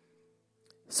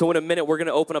 So in a minute, we're going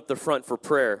to open up the front for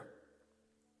prayer.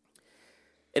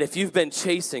 And if you've been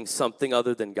chasing something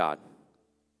other than God,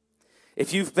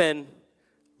 if you've been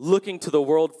looking to the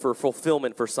world for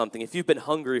fulfillment for something, if you've been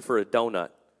hungry for a donut,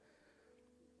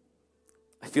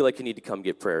 I feel like you need to come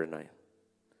get prayer tonight.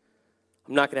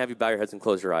 I'm not going to have you bow your heads and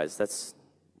close your eyes.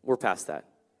 We're past that.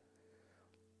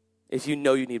 If you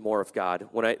know you need more of God,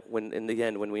 when in the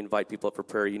end, when we invite people up for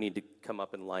prayer, you need to come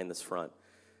up and line this front.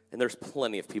 And there's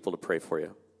plenty of people to pray for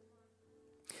you.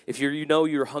 If you know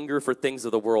your hunger for things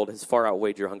of the world has far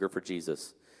outweighed your hunger for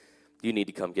Jesus, you need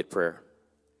to come get prayer.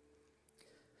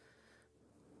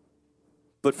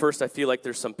 But first, I feel like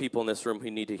there's some people in this room who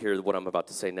need to hear what I'm about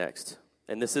to say next.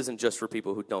 And this isn't just for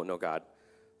people who don't know God.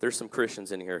 There's some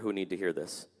Christians in here who need to hear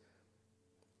this.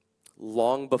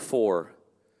 Long before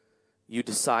you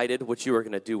decided what you were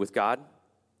going to do with God,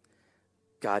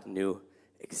 God knew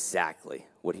exactly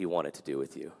what he wanted to do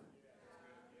with you.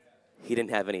 He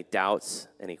didn't have any doubts,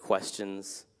 any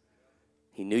questions.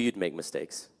 He knew you'd make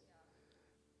mistakes,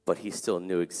 but he still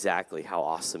knew exactly how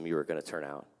awesome you were going to turn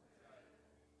out.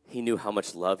 He knew how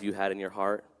much love you had in your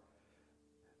heart,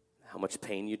 how much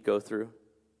pain you'd go through,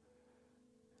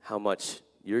 how much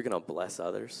you're going to bless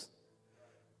others.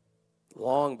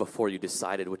 Long before you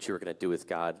decided what you were going to do with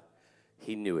God,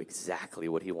 he knew exactly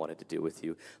what he wanted to do with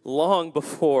you. Long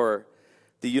before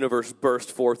the universe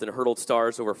burst forth and hurtled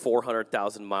stars over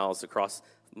 400,000 miles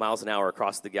an hour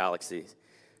across the galaxy,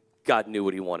 God knew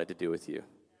what he wanted to do with you.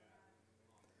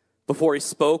 Before he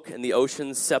spoke and the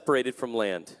oceans separated from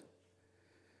land,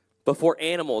 before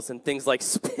animals and things like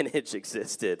spinach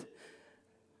existed,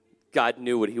 God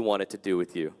knew what he wanted to do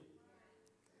with you.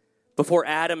 Before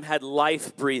Adam had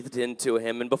life breathed into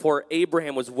him, and before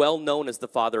Abraham was well known as the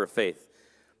father of faith,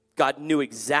 God knew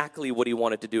exactly what he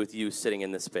wanted to do with you sitting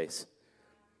in this space.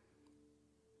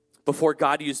 Before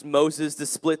God used Moses to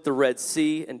split the Red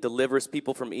Sea and deliver his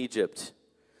people from Egypt,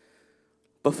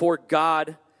 before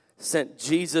God sent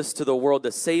Jesus to the world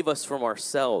to save us from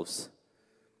ourselves,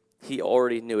 he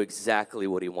already knew exactly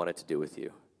what he wanted to do with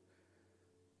you.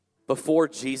 Before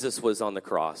Jesus was on the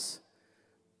cross,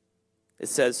 it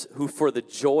says, who for the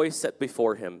joy set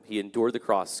before him, he endured the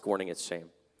cross, scorning its shame.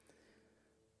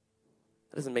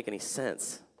 That doesn't make any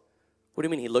sense. What do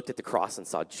you mean he looked at the cross and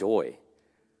saw joy?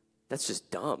 That's just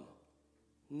dumb.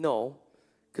 No,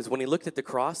 because when he looked at the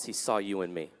cross, he saw you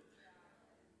and me.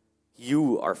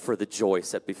 You are for the joy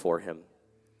set before him.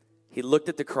 He looked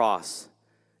at the cross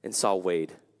and saw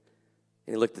Wade.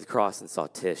 And he looked at the cross and saw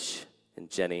Tish and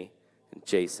Jenny and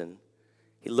Jason.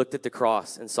 He looked at the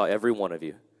cross and saw every one of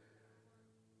you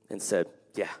and said,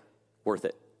 yeah, worth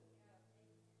it.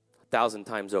 1,000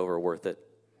 times over, worth it.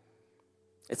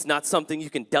 It's not something you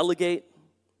can delegate.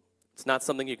 It's not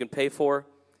something you can pay for.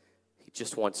 He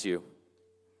just wants you.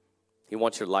 He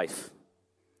wants your life.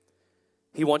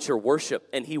 He wants your worship,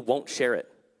 and he won't share it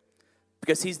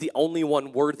because he's the only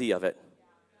one worthy of it.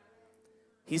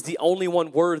 He's the only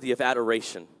one worthy of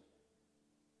adoration.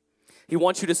 He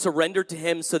wants you to surrender to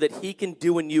him so that he can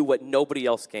do in you what nobody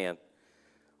else can.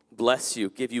 Bless you,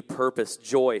 give you purpose,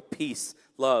 joy, peace,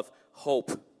 love,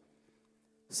 hope.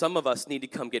 Some of us need to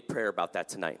come get prayer about that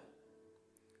tonight.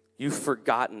 You've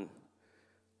forgotten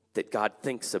that God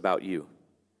thinks about you.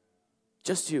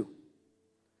 Just you.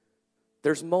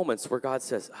 There's moments where God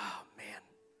says, oh man,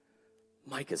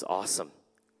 Mike is awesome.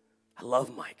 I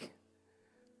love Mike.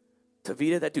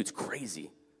 Tavita, that dude's crazy,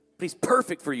 but he's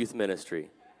perfect for youth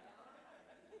ministry.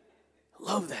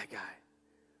 Love that guy.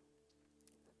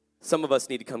 Some of us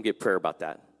need to come get prayer about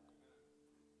that.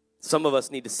 Some of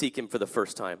us need to seek him for the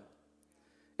first time.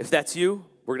 If that's you,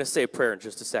 we're going to say a prayer in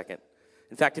just a second.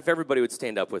 In fact, if everybody would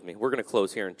stand up with me, we're going to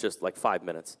close here in just like 5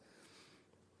 minutes.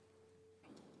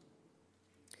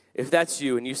 If that's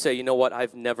you and you say, you know what, I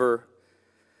never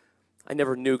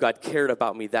knew God cared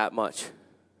about me that much.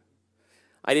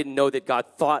 I didn't know that God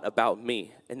thought about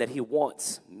me and that he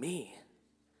wants me.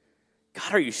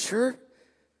 God, are you sure?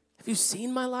 Have you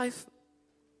seen my life?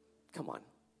 Come on.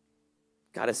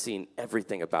 God has seen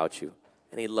everything about you,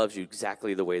 and he loves you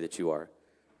exactly the way that you are.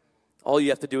 All you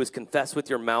have to do is confess with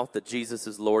your mouth that Jesus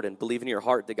is Lord and believe in your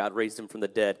heart that God raised him from the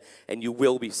dead, and you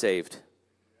will be saved.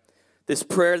 This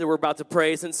prayer that we're about to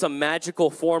pray isn't some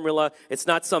magical formula. It's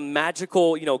not some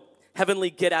magical, heavenly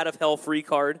get-out-of-hell free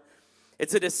card.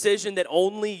 It's a decision that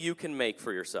only you can make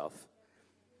for yourself.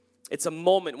 It's a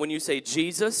moment when you say,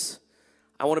 Jesus,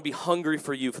 I want to be hungry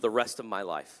for you for the rest of my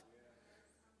life.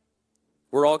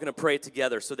 We're all going to pray it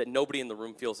together so that nobody in the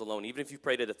room feels alone. Even if you've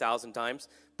prayed it 1,000 times,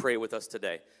 pray it with us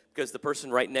today. Because the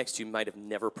person right next to you might have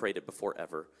never prayed it before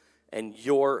ever. And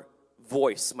your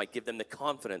voice might give them the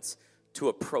confidence to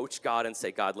approach God and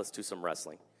say, God, let's do some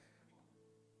wrestling.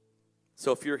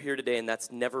 So if you're here today and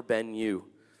that's never been you,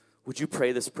 would you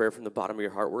pray this prayer from the bottom of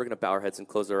your heart? We're going to bow our heads and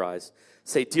close our eyes.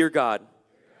 Say, Dear God,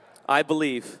 I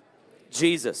believe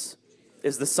Jesus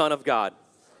is the Son of God.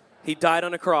 He died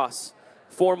on a cross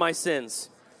for my sins,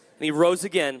 and he rose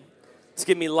again to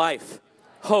give me life,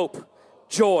 hope,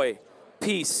 joy,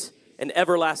 peace, and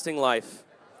everlasting life.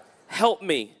 Help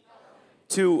me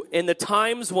to, in the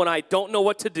times when I don't know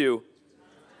what to do,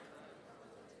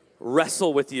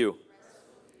 wrestle with you,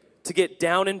 to get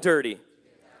down and dirty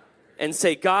and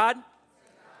say, God,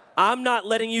 I'm not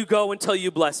letting you go until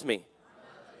you bless me.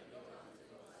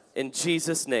 In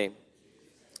Jesus' name,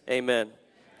 amen.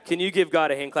 Can you give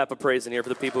God a hand clap of praise in here for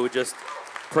the people who just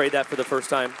prayed that for the first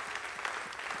time?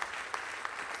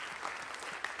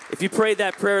 If you prayed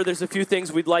that prayer, there's a few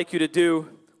things we'd like you to do.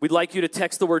 We'd like you to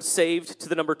text the word SAVED to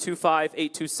the number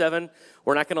 25827.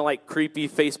 We're not going to creepy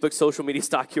Facebook social media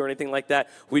stalk you or anything like that.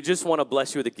 We just want to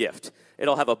bless you with a gift.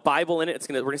 It'll have a Bible in it.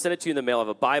 We're going to send it to you in the mail. I'll have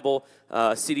a Bible,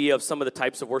 CD of some of the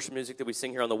types of worship music that we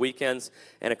sing here on the weekends,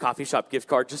 and a coffee shop gift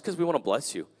card just because we want to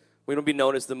bless you. We want to be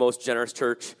known as the most generous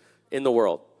church in the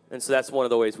world. And so that's one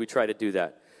of the ways we try to do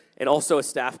that. And also a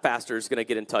staff pastor is going to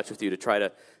get in touch with you to try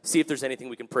to see if there's anything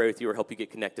we can pray with you or help you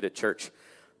get connected at church.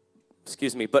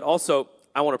 Excuse me. But also,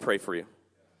 I want to pray for you.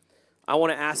 I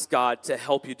want to ask God to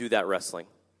help you do that wrestling.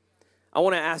 I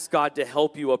want to ask God to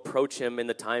help you approach him in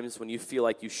the times when you feel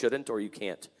like you shouldn't or you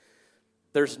can't.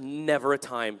 There's never a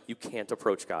time you can't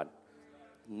approach God.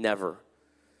 Never.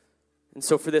 And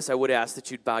so for this, I would ask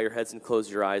that you'd bow your heads and close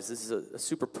your eyes. This is a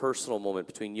super personal moment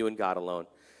between you and God alone.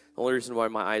 The only reason why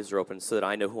my eyes are open is so that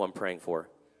I know who I'm praying for.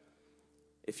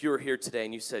 If you are here today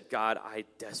and you said, God, I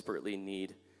desperately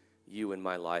need you in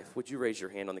my life, would you raise your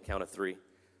hand on the count of 3?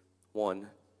 1,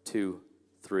 2,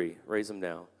 3. Raise them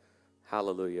now.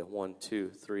 Hallelujah. 1, 2,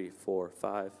 3, 4,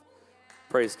 5.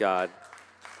 Praise God.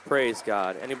 Praise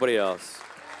God. Anybody else?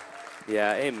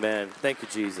 Yeah, amen. Thank you,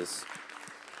 Jesus.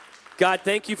 God,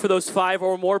 thank you for those 5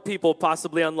 or more people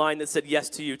possibly online that said yes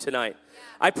to you tonight.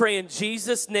 I pray in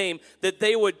Jesus' name that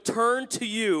they would turn to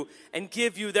you and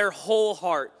give you their whole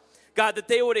heart. God, that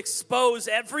they would expose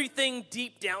everything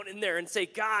deep down in there and say,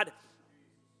 God,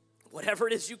 whatever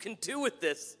it is you can do with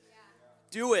this,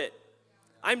 do it.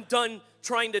 I'm done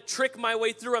trying to trick my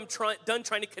way through. I'm done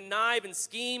trying to connive and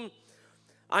scheme.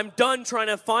 I'm done trying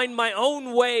to find my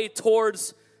own way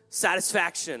towards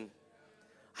satisfaction.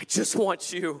 I just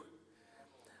want you.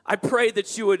 I pray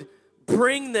that you would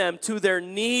bring them to their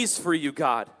knees for you,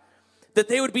 God. That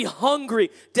they would be hungry,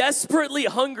 desperately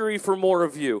hungry for more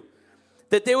of you.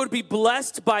 That they would be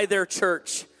blessed by their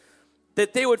church.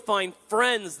 That they would find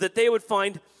friends. That they would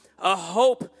find a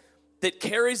hope that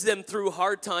carries them through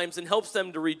hard times and helps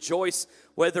them to rejoice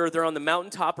whether they're on the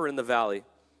mountaintop or in the valley.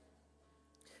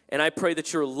 And I pray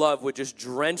that your love would just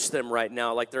drench them right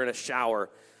now like they're in a shower.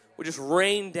 Would just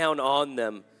rain down on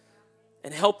them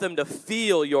and help them to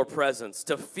feel your presence,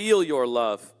 to feel your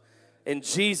love. In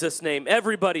Jesus' name,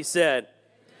 everybody said, amen.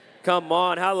 Come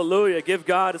on, hallelujah. Give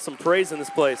God some praise in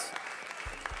this place.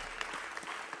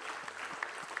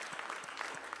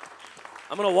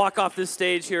 I'm going to walk off this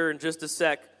stage here in just a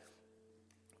sec.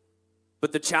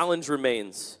 But the challenge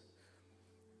remains.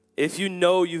 If you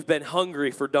know you've been hungry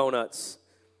for donuts,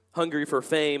 hungry for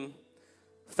fame,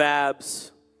 fabs,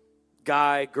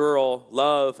 guy, girl,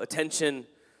 love, attention,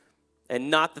 and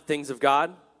not the things of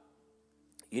God,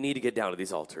 you need to get down to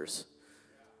these altars.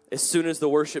 as soon as the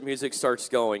worship music starts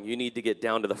going, you need to get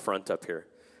down to the front up here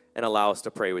and allow us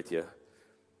to pray with you.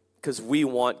 Because we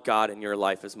want God in your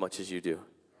life as much as you do.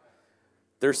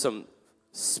 There's some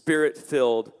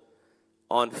Spirit-filled,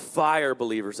 on fire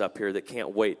believers up here that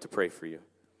can't wait to pray for you.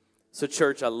 So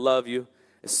church, I love you.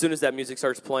 As soon as that music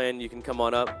starts playing, you can come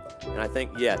on up. And I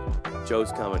think,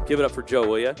 Joe's coming. Give it up for Joe,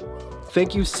 will you?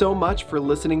 Thank you so much for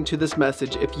listening to this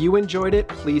message. If you enjoyed it,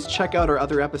 please check out our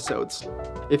other episodes.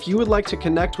 If you would like to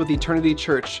connect with Eternity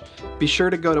Church, be sure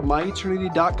to go to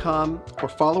myeternity.com or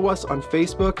follow us on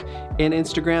Facebook and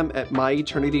Instagram at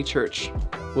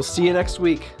MyEternityChurch. We'll see you next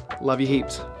week. Love you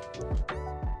heaps.